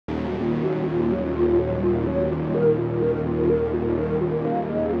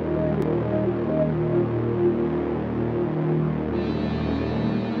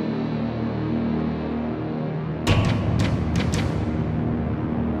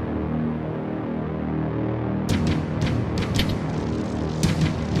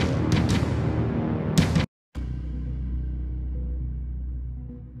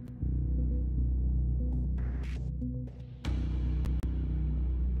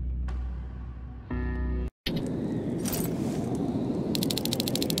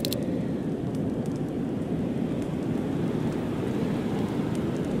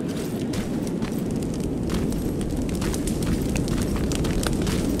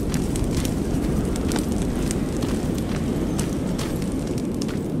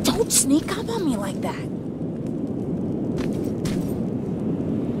sneak up on me like that?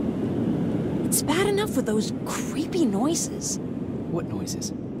 It's bad enough with those creepy noises. What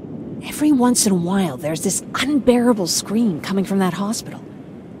noises? Every once in a while, there's this unbearable scream coming from that hospital.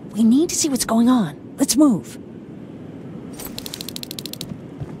 We need to see what's going on. Let's move.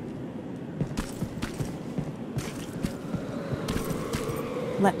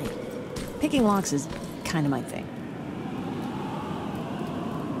 Let me. Picking locks is kind of my thing.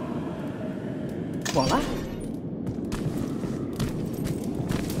 Voila.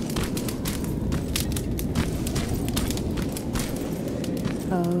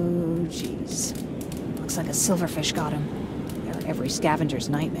 Oh, jeez. Looks like a silverfish got him. They're every scavenger's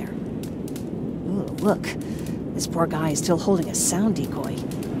nightmare. Ooh, look. This poor guy is still holding a sound decoy.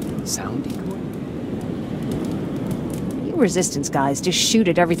 Sound decoy? You resistance guys just shoot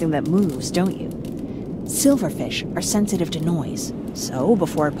at everything that moves, don't you? Silverfish are sensitive to noise, so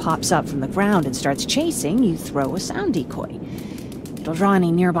before it pops up from the ground and starts chasing, you throw a sound decoy. It'll draw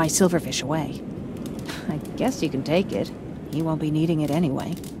any nearby silverfish away. I guess you can take it. He won't be needing it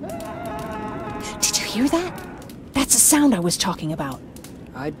anyway. Did you hear that? That's the sound I was talking about.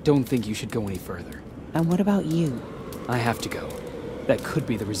 I don't think you should go any further. And what about you? I have to go. That could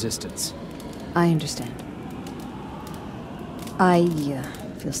be the resistance. I understand. I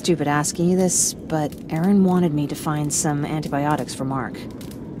feel stupid asking you this, but Aaron wanted me to find some antibiotics for Mark.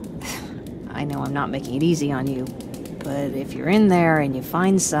 I know I'm not making it easy on you, but if you're in there and you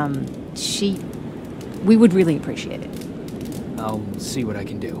find some, we would really appreciate it. I'll see what I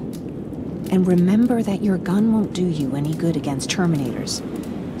can do. And remember that your gun won't do you any good against Terminators.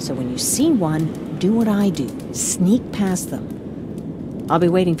 So when you see one, do what I do. Sneak past them. I'll be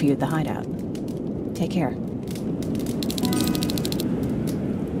waiting for you at the hideout. Take care.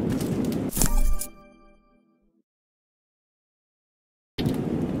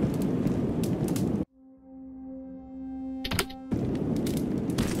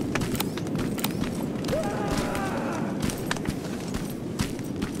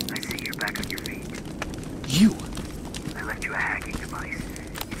 You! I left you a hacking device.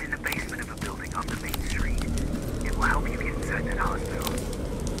 It's in the basement of a building off the main street. It will help you get inside that hospital.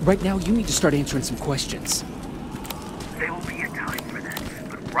 Right now, you need to start answering some questions. There will be a time for that,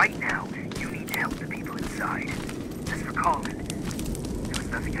 but right now, you need to help the people inside. As for Colin, there was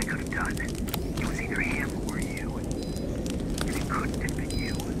nothing I could have done. It was either him or you. And it couldn't have been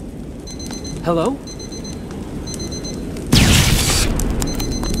you. Hello?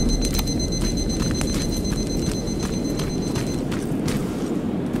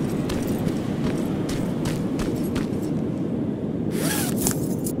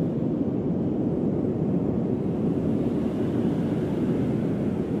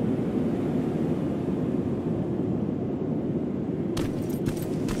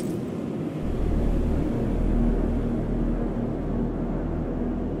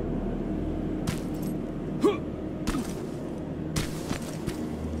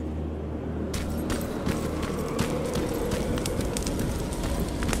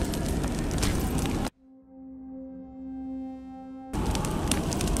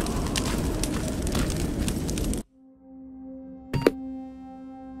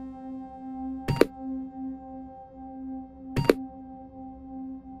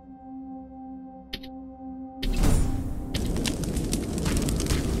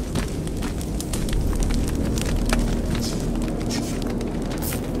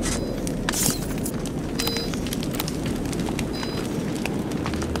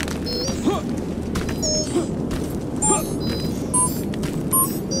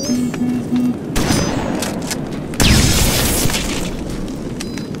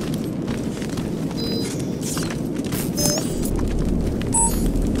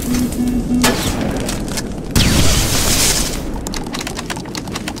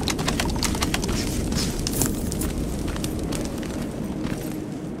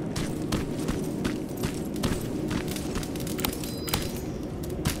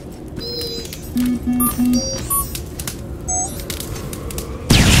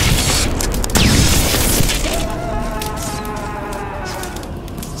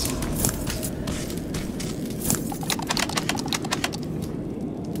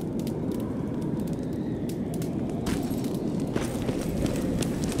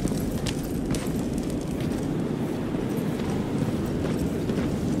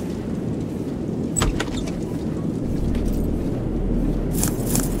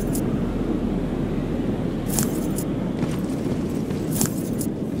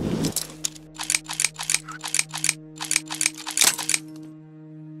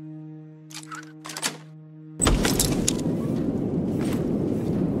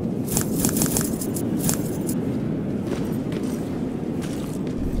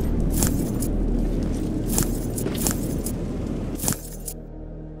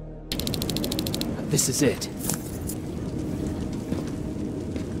 This is it.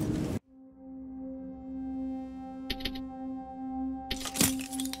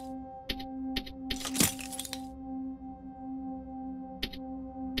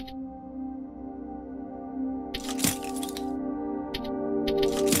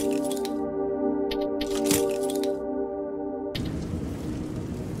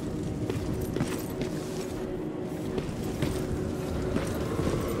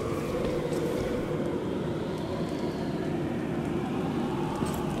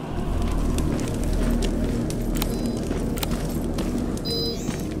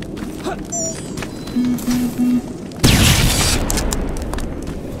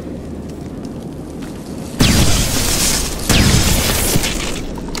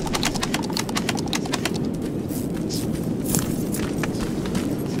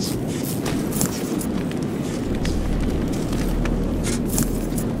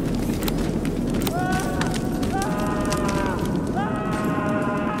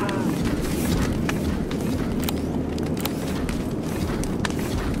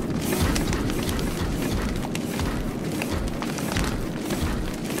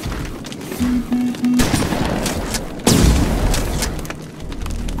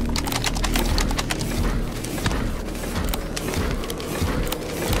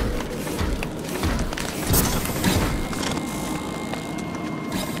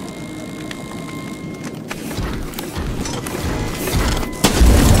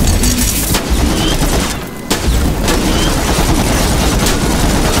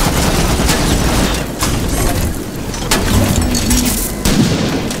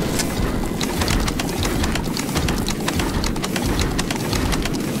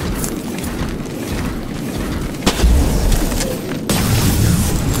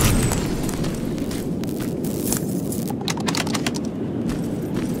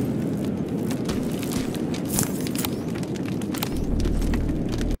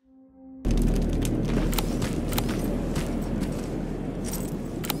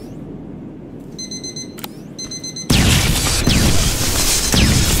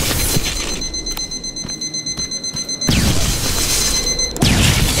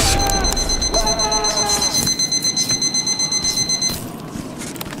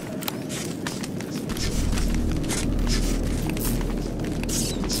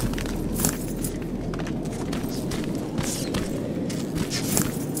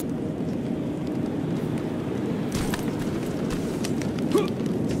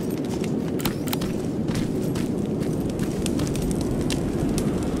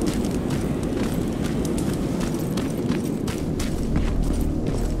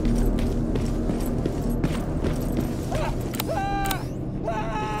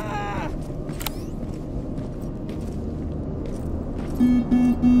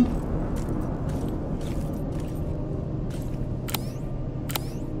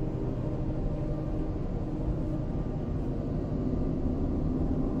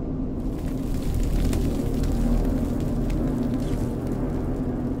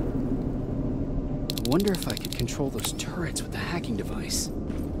 Wonder if I could control those turrets with the hacking device.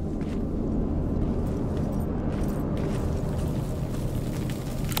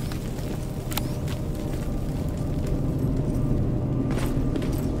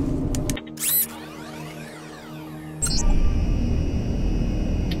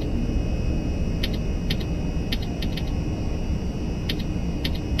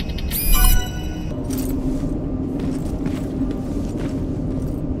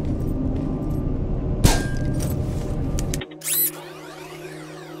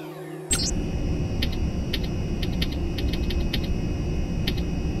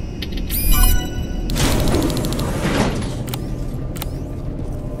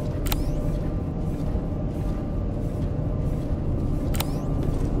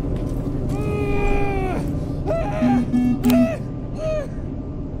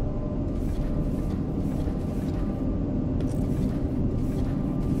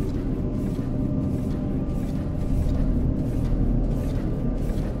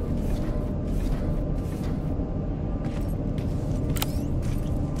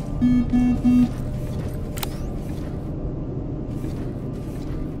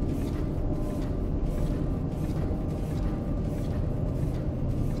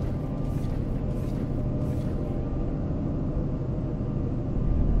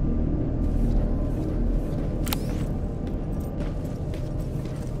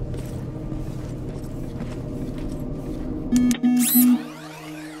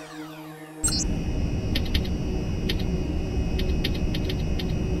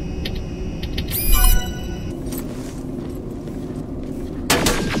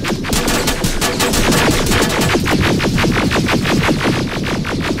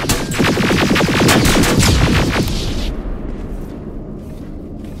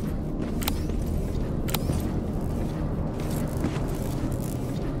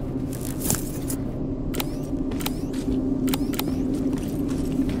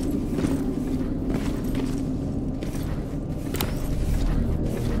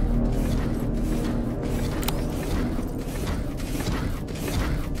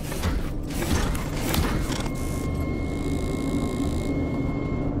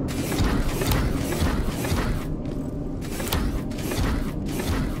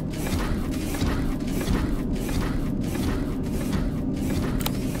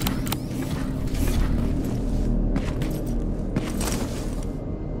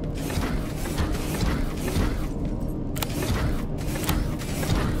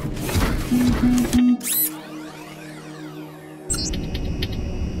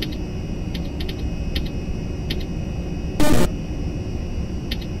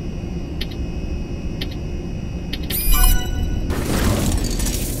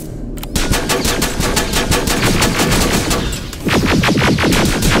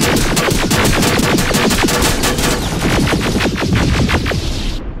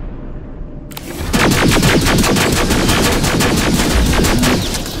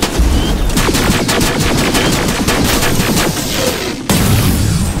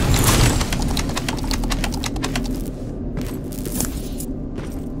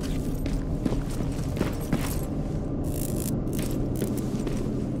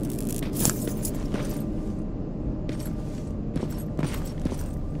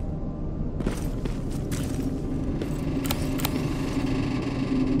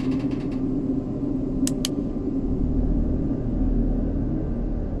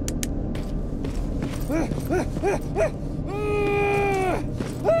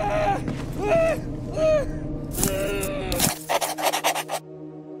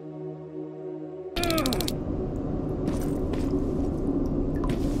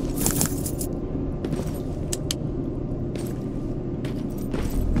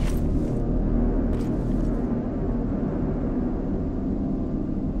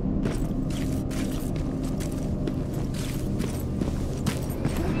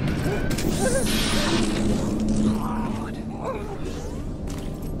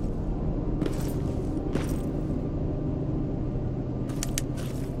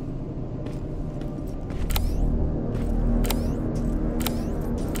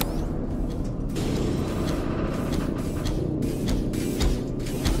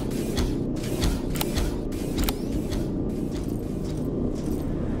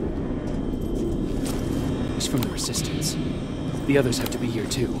 From the Resistance. The others have to be here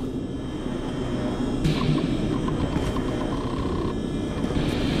too.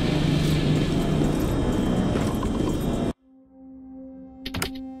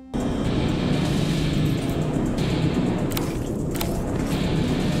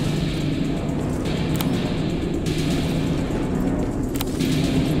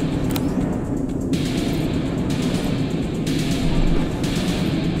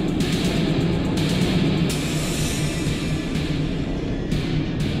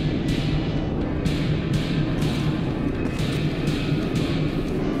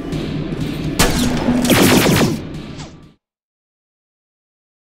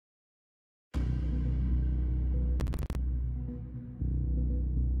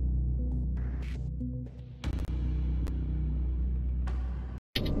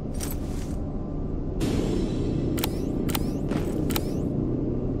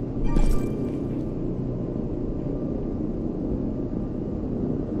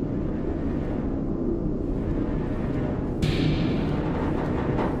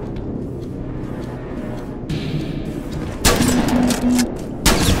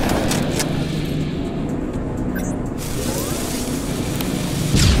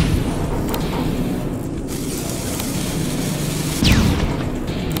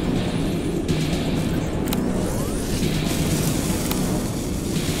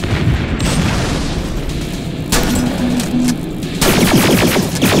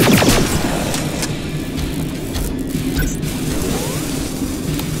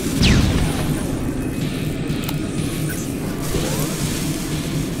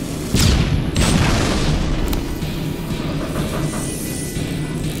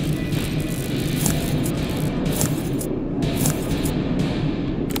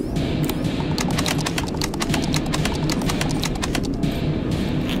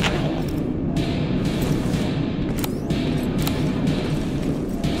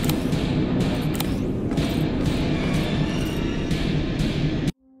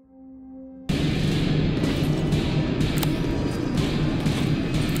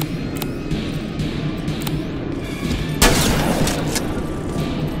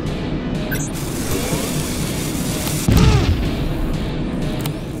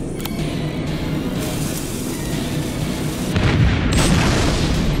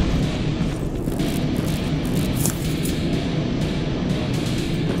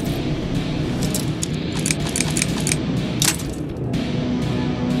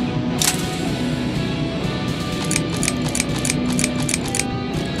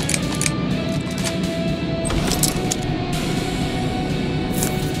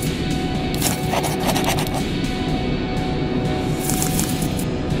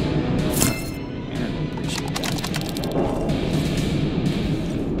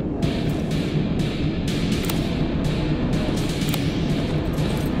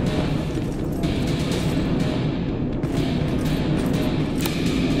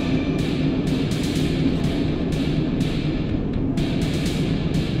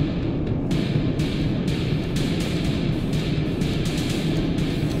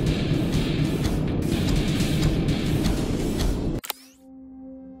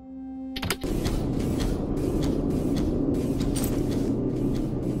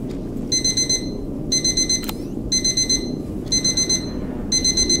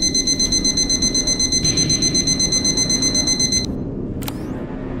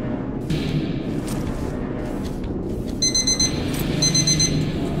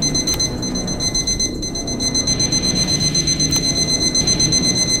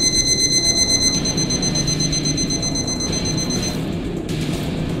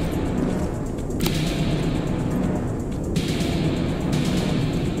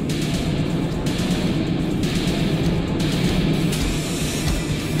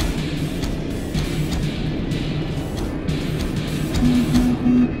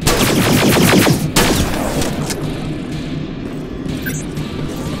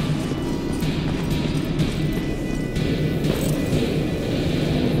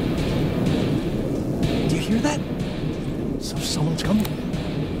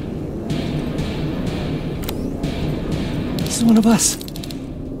 He's one of us.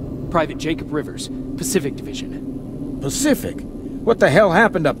 Private Jacob Rivers, Pacific Division. Pacific? What the hell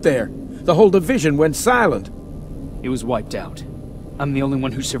happened up there? The whole division went silent. It was wiped out. I'm the only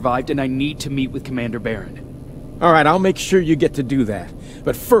one who survived, and I need to meet with Commander Barron. All right, I'll make sure you get to do that.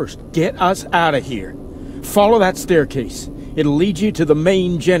 But first, get us out of here. Follow that staircase. It'll lead you to the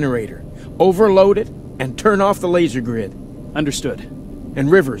main generator. Overload it, and turn off the laser grid. Understood. And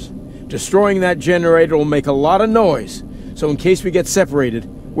Rivers, destroying that generator will make a lot of noise. So in case we get separated,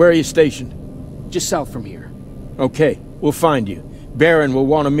 where are you stationed? Just south from here. Okay, we'll find you. Barron will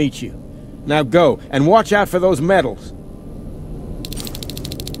want to meet you. Now go, and watch out for those medals.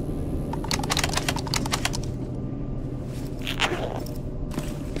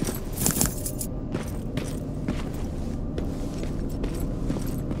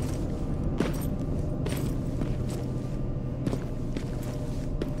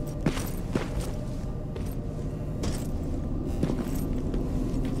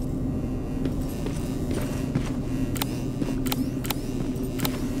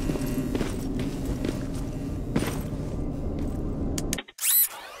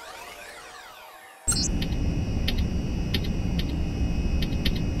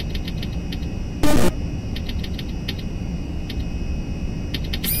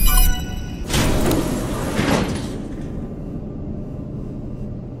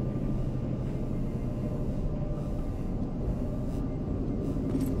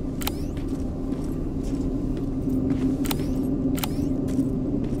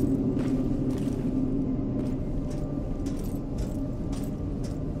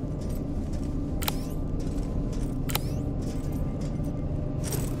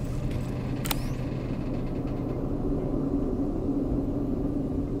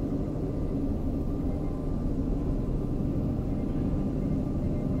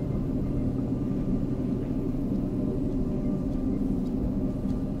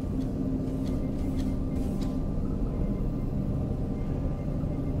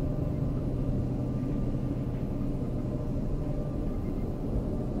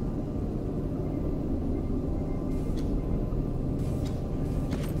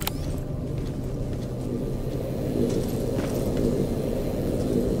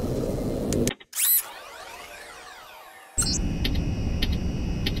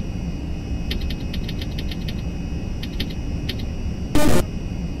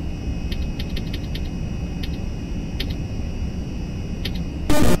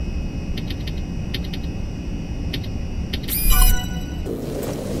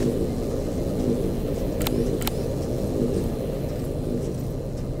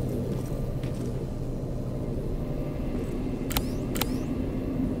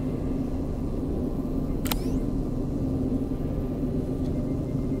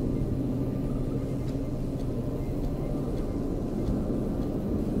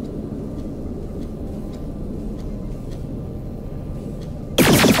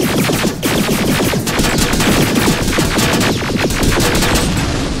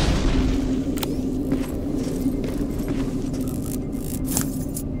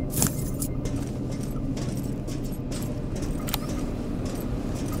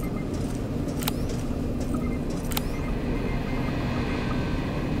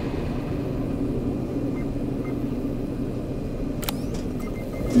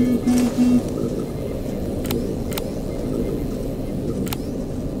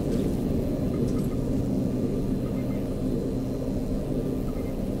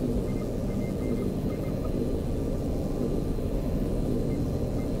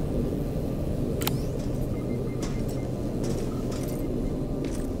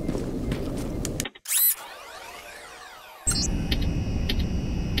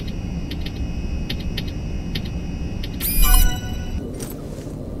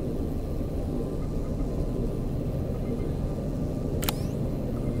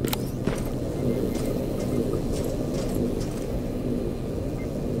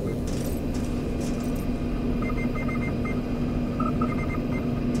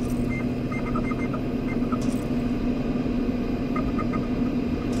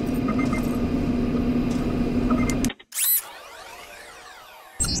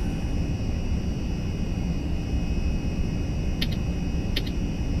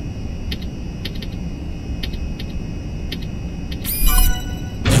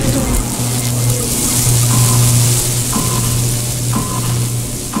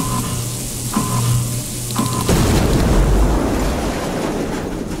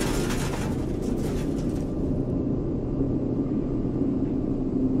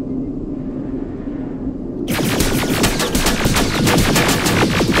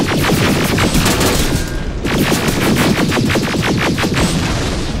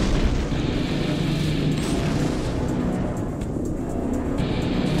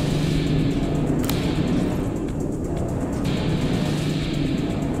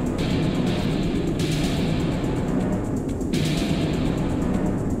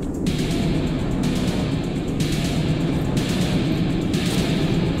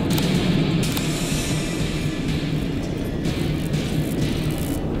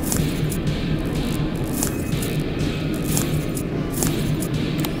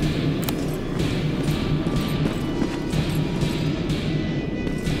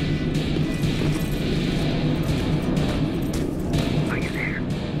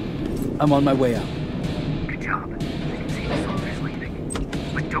 I'm on my way out. Good job. I can see the soldiers leaving.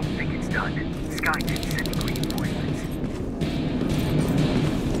 But don't think it's done. Skynet's sending reinforcements.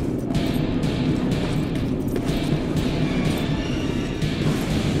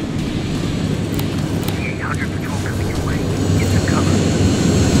 The 800 patrol coming your way. Get some cover.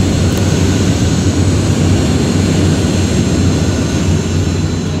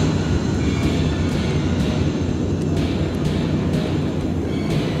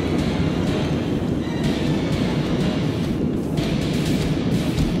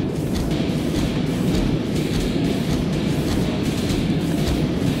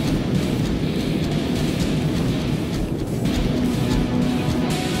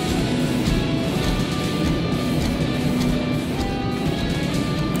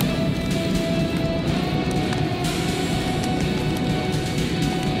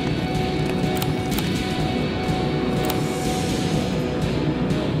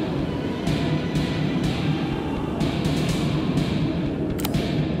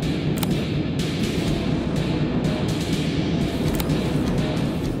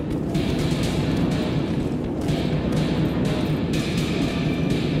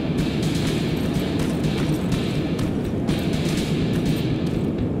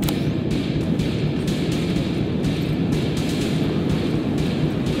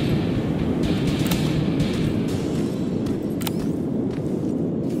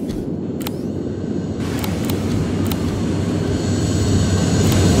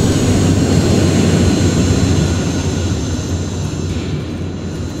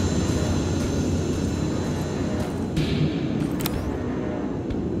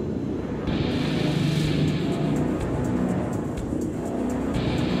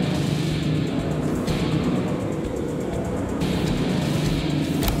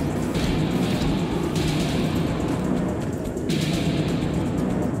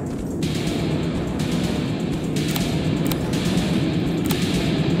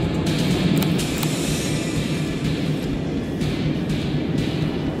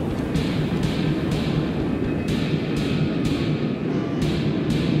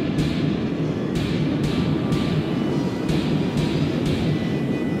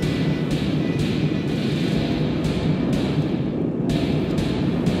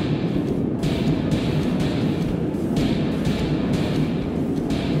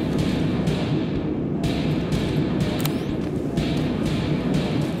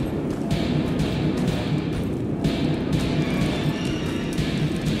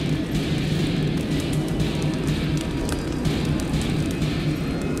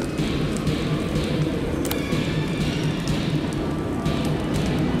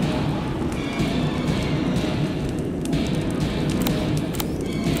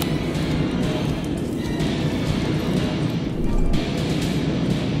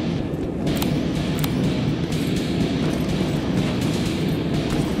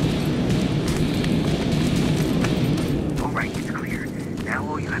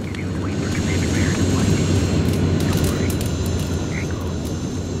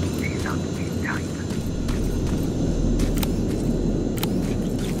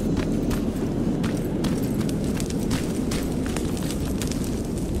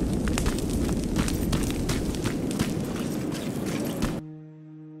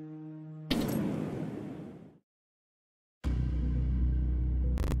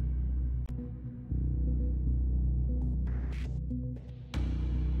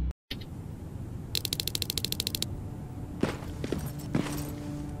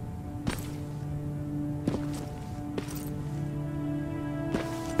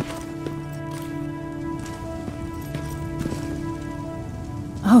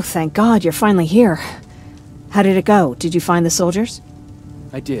 Oh, thank God, you're finally here. How did it go? Did you find the soldiers?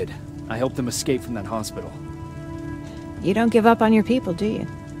 I did. I helped them escape from that hospital. You don't give up on your people, do you?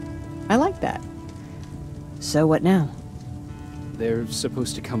 I like that. So what now? They're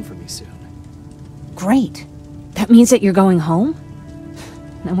supposed to come for me soon. Great. That means that you're going home?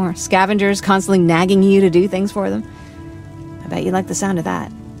 No more scavengers constantly nagging you to do things for them? I bet you like the sound of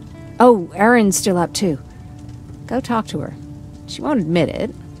that. Oh, Erin's still up too. Go talk to her. She won't admit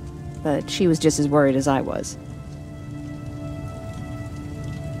it, but she was just as worried as I was.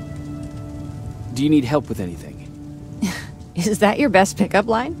 Do you need help with anything? Is that your best pickup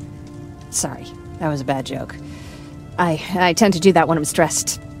line? Sorry, that was a bad joke. I tend to do that when I'm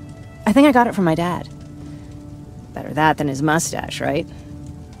stressed. I think I got it from my dad. Better that than his mustache, right?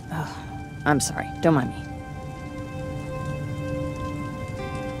 Oh, I'm sorry, don't mind me.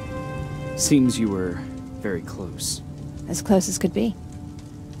 Seems you were very close. As close as could be.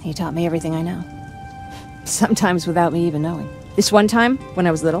 He taught me everything I know. Sometimes without me even knowing. This one time, when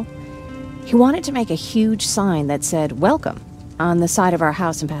I was little, He wanted to make a huge sign that said, "Welcome," on the side of our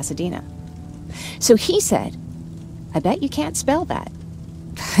house in Pasadena. So he said, "I bet you can't spell that."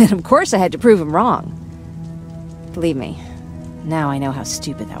 And of course I had to prove him wrong. Believe me, now I know how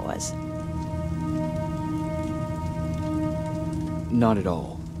stupid that was. Not at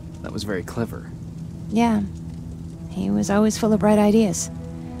all. That was very clever. Yeah, he was always full of bright ideas.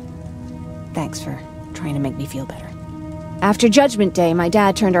 Thanks for trying to make me feel better. After Judgment Day, my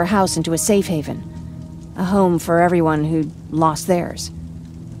dad turned our house into a safe haven. A home for everyone who'd lost theirs.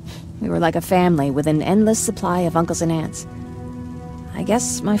 We were like a family with an endless supply of uncles and aunts. I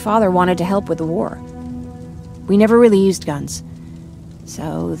guess my father wanted to help with the war. We never really used guns,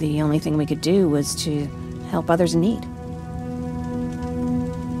 so the only thing we could do was to help others in need.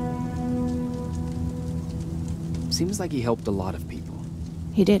 Seems like he helped a lot of people.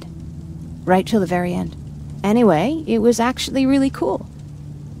 He did. Right till the very end. Anyway, it was actually really cool.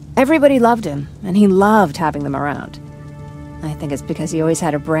 Everybody loved him, and he loved having them around. I think it's because he always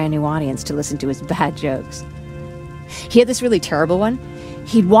had a brand new audience to listen to his bad jokes. He had this really terrible one.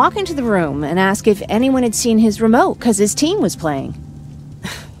 He'd walk into the room and ask if anyone had seen his remote because his team was playing.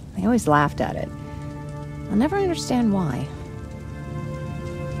 They always laughed at it. I'll never understand why.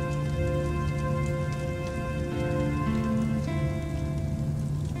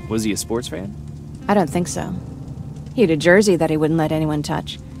 Was he a sports fan? I don't think so. He had a jersey that he wouldn't let anyone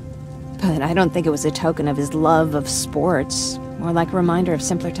touch. But I don't think it was a token of his love of sports, more like a reminder of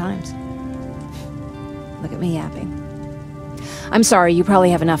simpler times. Look at me yapping. I'm sorry, you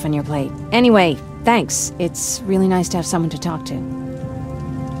probably have enough on your plate. Anyway, thanks. It's really nice to have someone to talk to.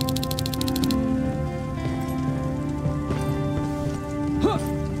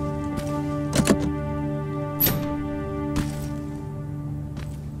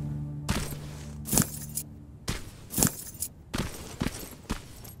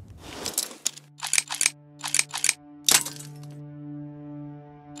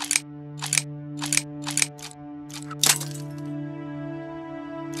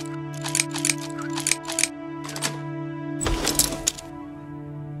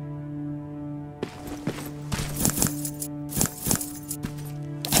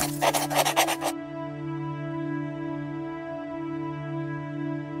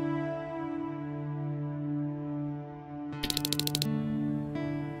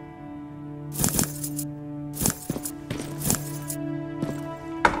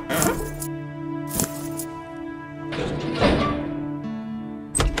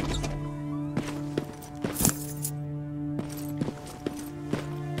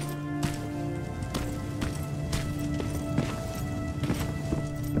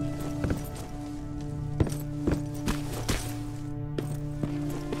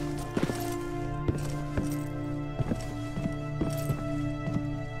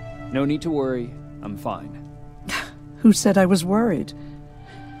 No need to worry. I'm fine. Who said I was worried?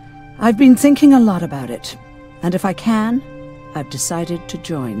 I've been thinking a lot about it, and if I can, I've decided to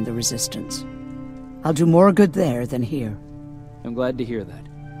join the Resistance. I'll do more good there than here. I'm glad to hear that.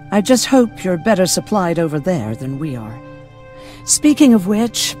 I just hope you're better supplied over there than we are. Speaking of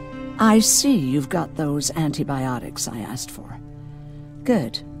which, I see you've got those antibiotics I asked for.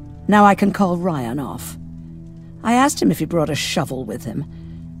 Good. Now I can call Ryan off. I asked him if he brought a shovel with him.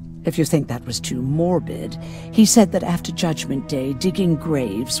 If you think that was too morbid, he said that after Judgment Day, digging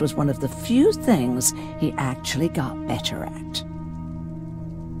graves was one of the few things he actually got better at.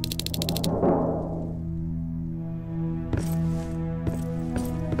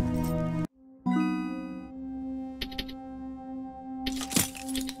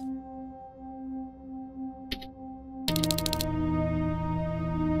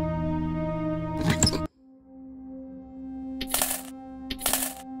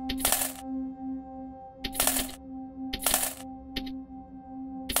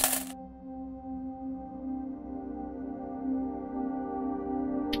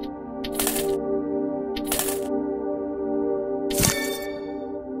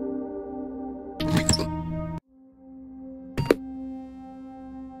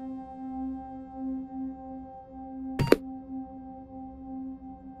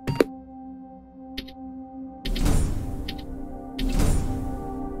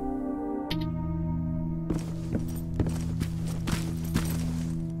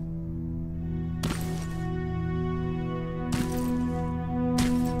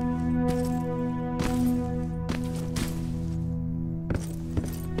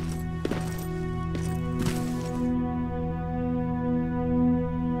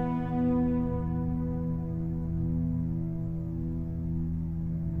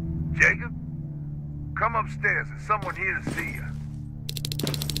 Jacob? Come upstairs. There's someone here to see you.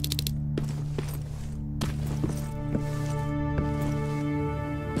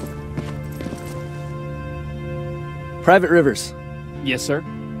 Private Rivers. Yes, sir?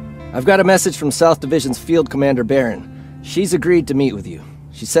 I've got a message from South Division's Field Commander Barron. She's agreed to meet with you.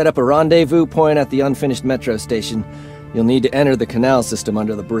 She set up a rendezvous point at the unfinished metro station. You'll need to enter the canal system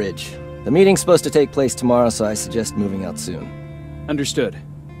under the bridge. The meeting's supposed to take place tomorrow, so I suggest moving out soon. Understood.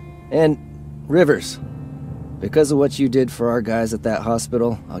 And, Rivers, because of what you did for our guys at that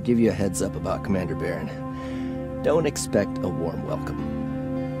hospital, I'll give you a heads up about Commander Barron. Don't expect a warm welcome.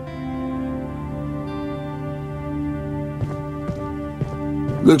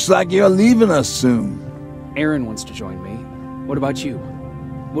 Looks like you're leaving us soon. Aaron wants to join me. What about you?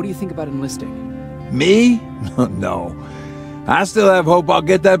 What do you think about enlisting? Me? No. I still have hope I'll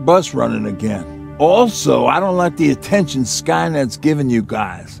get that bus running again. Also, I don't like the attention Skynet's giving you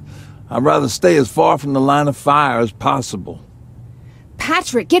guys. I'd rather stay as far from the line of fire as possible.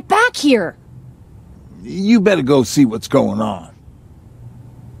 Patrick, get back here! You better go see what's going on.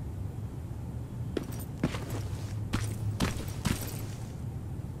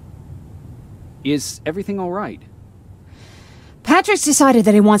 Is everything all right? Patrick's decided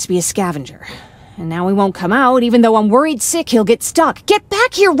that he wants to be a scavenger. And now he won't come out, even though I'm worried sick he'll get stuck. Get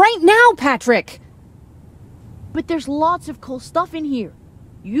back here right now, Patrick! But there's lots of cool stuff in here.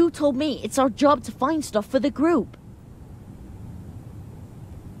 You told me it's our job to find stuff for the group.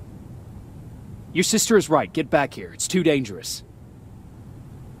 Your sister is right. Get back here. It's too dangerous.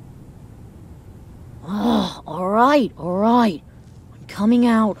 Oh, alright. I'm coming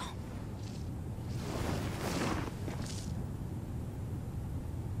out.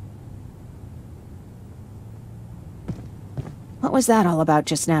 What was that all about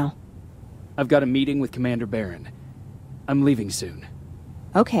just now? I've got a meeting with Commander Barron. I'm leaving soon.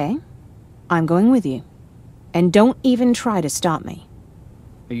 Okay. I'm going with you. And don't even try to stop me.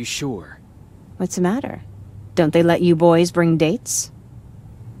 Are you sure? What's the matter? Don't they let you boys bring dates?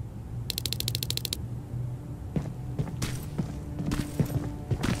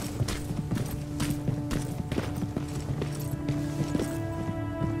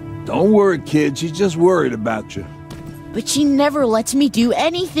 Don't worry, kid. She's just worried about you. But she never lets me do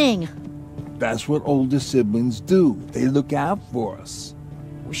anything. That's what older siblings do. They look out for us.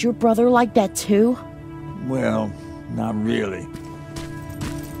 Was your brother like that too? Well, not really.